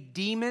they be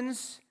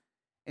demons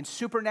and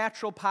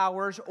supernatural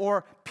powers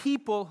or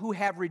people who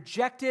have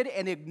rejected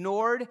and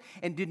ignored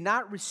and did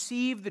not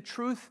receive the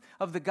truth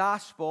of the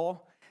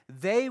gospel,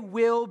 they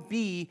will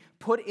be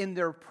put in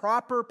their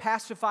proper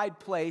pacified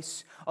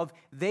place of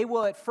they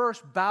will at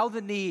first bow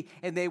the knee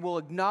and they will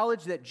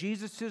acknowledge that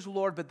Jesus is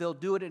Lord, but they'll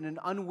do it in an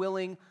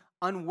unwilling,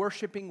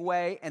 unworshiping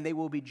way, and they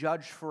will be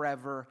judged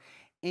forever.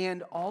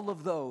 And all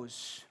of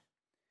those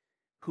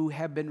who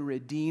have been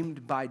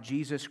redeemed by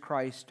Jesus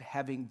Christ,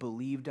 having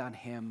believed on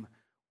him,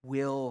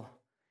 will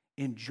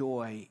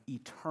enjoy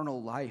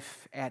eternal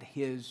life at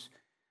his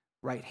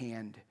right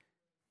hand.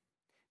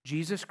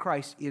 Jesus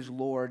Christ is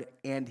Lord,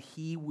 and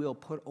he will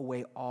put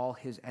away all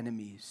his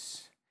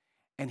enemies.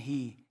 And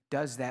he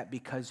does that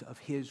because of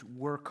his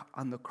work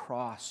on the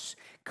cross,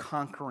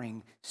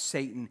 conquering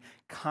Satan,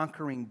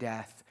 conquering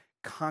death,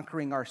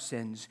 conquering our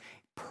sins,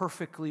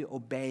 perfectly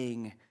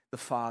obeying the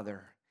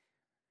Father.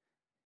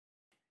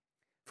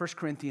 1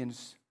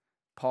 Corinthians,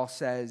 Paul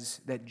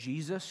says that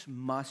Jesus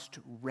must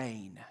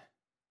reign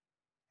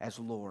as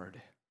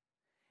Lord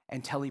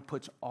until he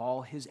puts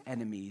all his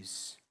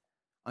enemies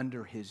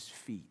under his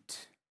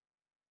feet,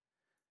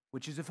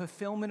 which is a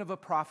fulfillment of a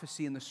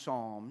prophecy in the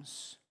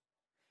Psalms.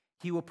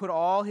 He will put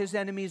all his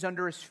enemies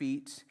under his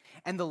feet,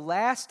 and the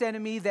last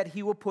enemy that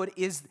he will put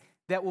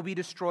that will be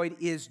destroyed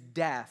is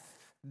death.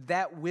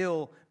 That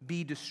will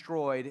be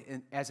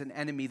destroyed as an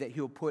enemy that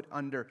he will put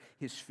under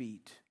his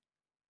feet.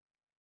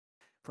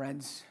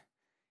 Friends,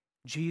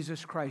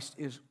 Jesus Christ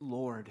is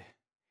Lord.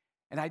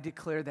 And I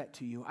declare that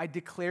to you. I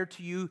declare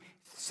to you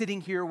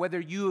sitting here, whether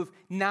you have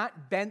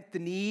not bent the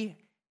knee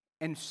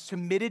and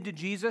submitted to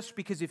Jesus,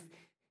 because if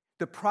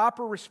the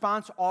proper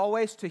response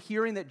always to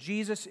hearing that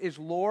Jesus is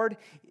Lord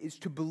is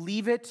to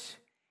believe it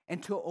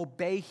and to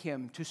obey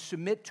him, to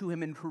submit to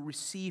him and to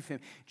receive him.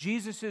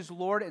 Jesus is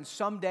Lord, and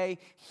someday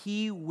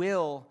he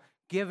will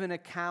give an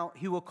account.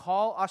 He will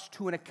call us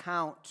to an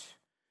account.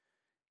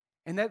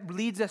 And that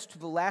leads us to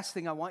the last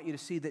thing I want you to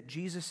see, that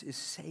Jesus is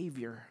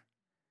Savior.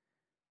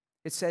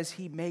 It says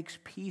he makes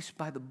peace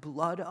by the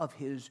blood of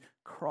his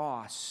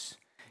cross.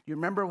 You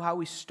remember how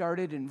we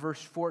started in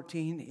verse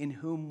 14, in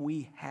whom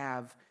we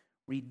have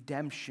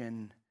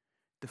redemption,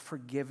 the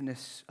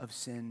forgiveness of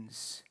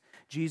sins.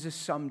 Jesus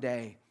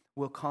someday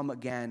will come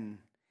again,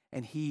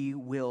 and he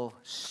will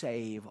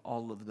save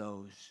all of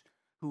those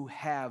who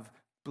have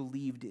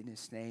believed in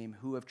his name,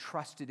 who have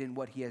trusted in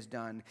what he has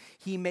done.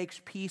 He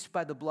makes peace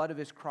by the blood of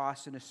his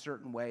cross in a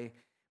certain way,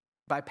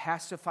 by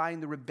pacifying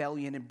the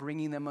rebellion and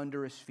bringing them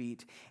under his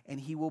feet. And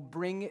he will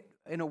bring it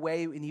in a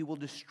way, and he will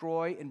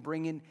destroy and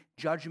bring in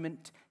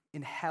judgment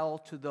in hell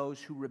to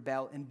those who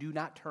rebel and do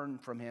not turn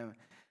from him.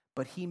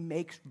 But he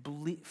makes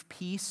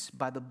peace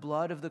by the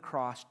blood of the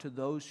cross to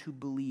those who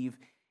believe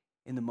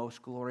in the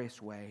most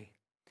glorious way.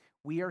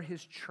 We are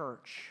his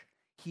church.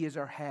 He is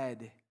our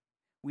head.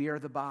 We are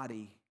the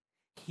body.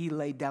 He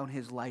laid down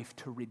his life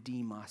to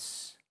redeem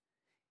us.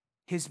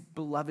 His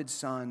beloved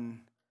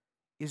Son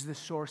is the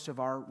source of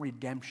our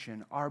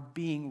redemption, our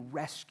being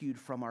rescued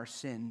from our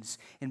sins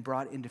and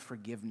brought into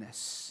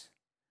forgiveness.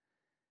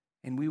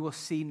 And we will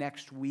see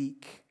next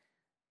week,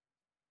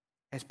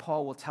 as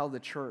Paul will tell the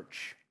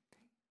church,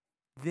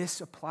 this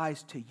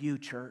applies to you,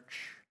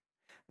 church.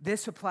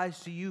 This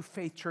applies to you,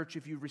 Faith Church,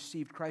 if you've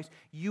received Christ.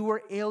 You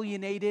were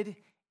alienated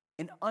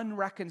and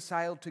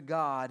unreconciled to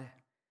God,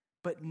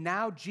 but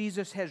now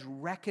Jesus has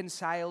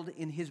reconciled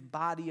in his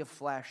body of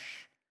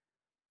flesh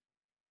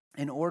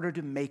in order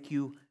to make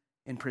you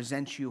and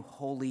present you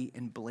holy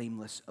and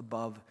blameless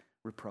above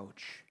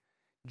reproach.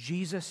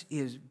 Jesus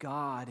is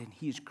God, and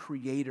he is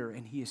creator,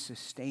 and he is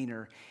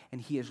sustainer, and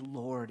he is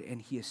Lord,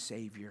 and he is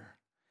Savior.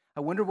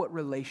 I wonder what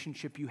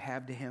relationship you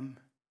have to him.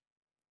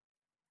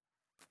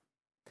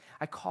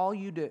 I call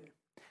you to,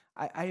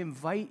 I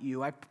invite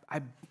you, I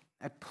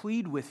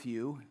plead with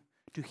you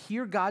to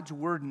hear God's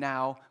word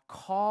now.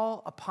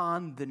 Call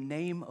upon the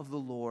name of the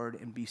Lord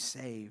and be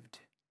saved.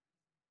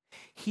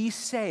 He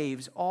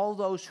saves all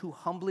those who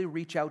humbly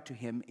reach out to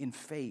him in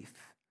faith.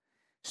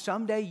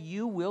 Someday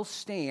you will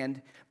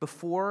stand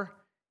before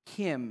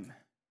him,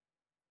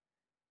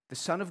 the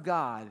Son of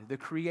God, the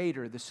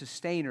Creator, the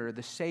Sustainer,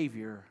 the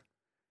Savior,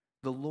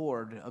 the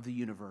Lord of the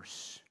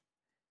universe.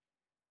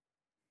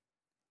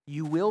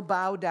 You will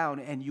bow down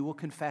and you will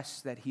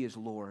confess that he is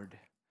Lord.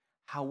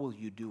 How will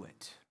you do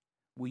it?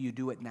 Will you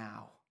do it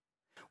now?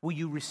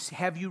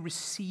 Have you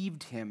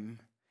received him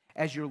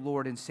as your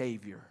Lord and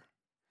Savior?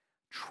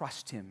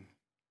 Trust him.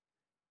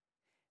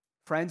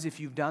 Friends, if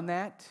you've done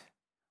that,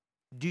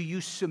 do you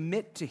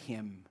submit to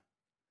him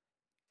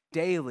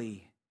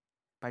daily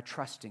by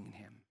trusting in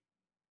him?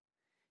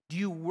 Do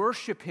you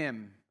worship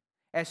him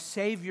as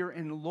Savior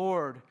and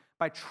Lord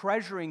by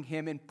treasuring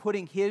him and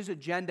putting his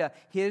agenda,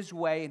 his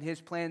way, and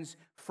his plans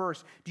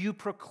first? Do you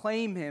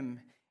proclaim him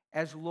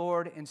as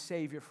Lord and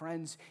Savior?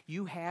 Friends,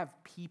 you have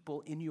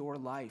people in your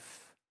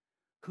life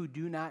who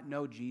do not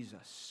know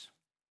Jesus.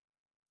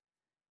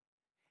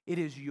 It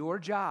is your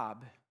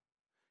job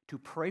to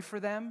pray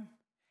for them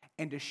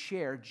and to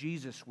share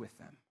Jesus with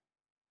them.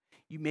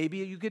 Maybe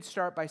you could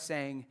start by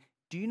saying,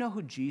 do you know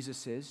who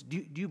Jesus is?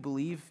 Do you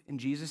believe in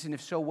Jesus? And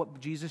if so, what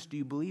Jesus do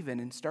you believe in?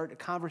 And start a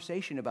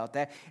conversation about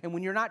that. And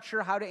when you're not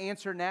sure how to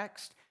answer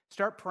next,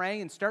 start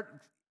praying and start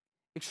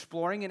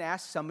exploring and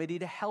ask somebody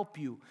to help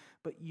you.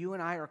 But you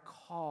and I are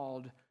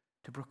called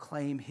to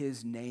proclaim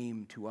his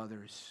name to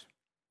others.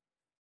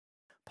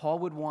 Paul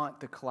would want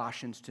the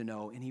Colossians to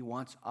know, and he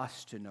wants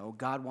us to know,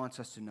 God wants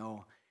us to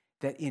know,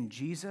 that in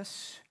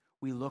Jesus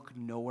we look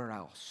nowhere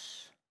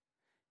else.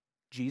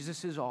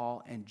 Jesus is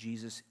all, and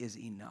Jesus is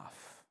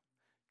enough.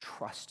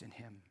 Trust in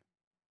him.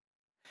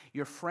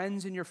 Your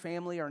friends and your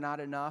family are not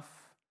enough.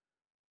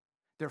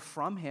 They're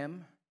from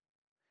him,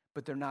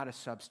 but they're not a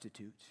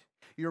substitute.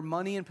 Your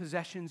money and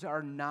possessions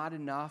are not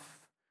enough.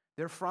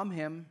 They're from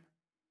him,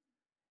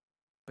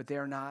 but they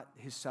are not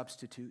his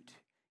substitute.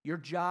 Your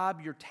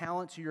job, your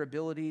talents, your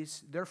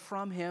abilities, they're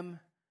from him,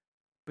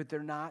 but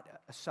they're not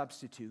a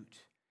substitute.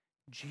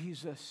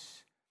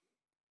 Jesus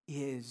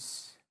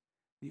is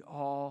the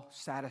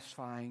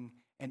all-satisfying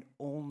and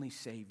only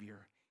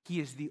Savior. He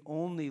is the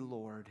only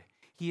Lord.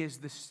 He is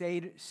the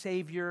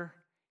Savior.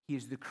 He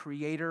is the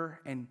Creator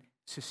and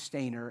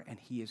Sustainer, and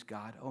he is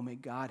God. Oh, may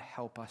God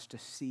help us to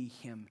see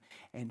him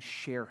and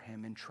share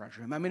him and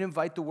treasure him. I'm going to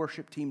invite the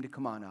worship team to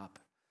come on up.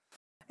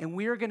 And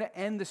we are going to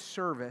end the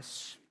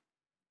service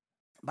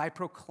by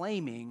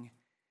proclaiming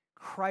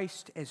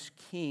Christ as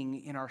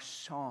King in our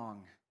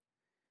song.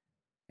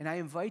 And I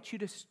invite you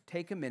to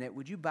take a minute.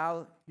 Would you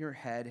bow your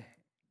head?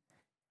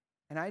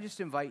 And I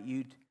just invite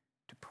you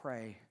to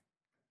pray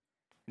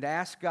and to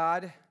ask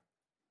God.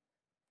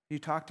 You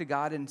talk to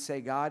God and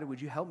say, God,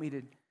 would you help me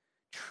to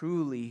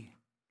truly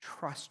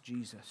trust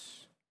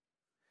Jesus?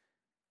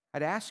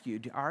 I'd ask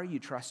you, are you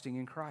trusting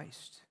in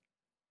Christ?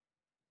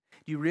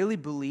 Do you really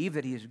believe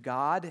that he is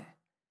God?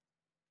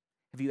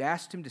 Have you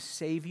asked him to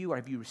save you, or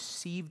have you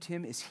received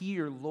him? Is he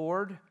your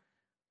Lord,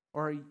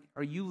 or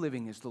are you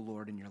living as the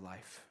Lord in your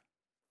life?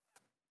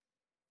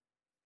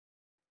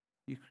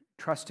 You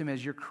trust him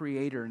as your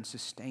Creator and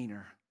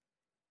Sustainer.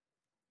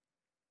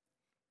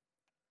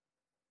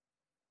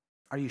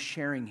 Are you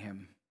sharing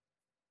him?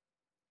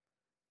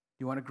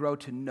 You want to grow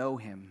to know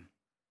him?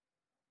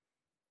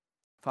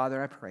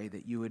 Father, I pray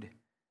that you would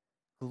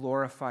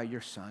glorify your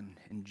Son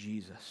in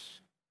Jesus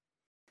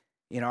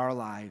in our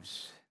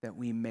lives, that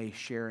we may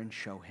share and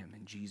show him.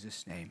 In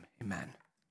Jesus' name, amen.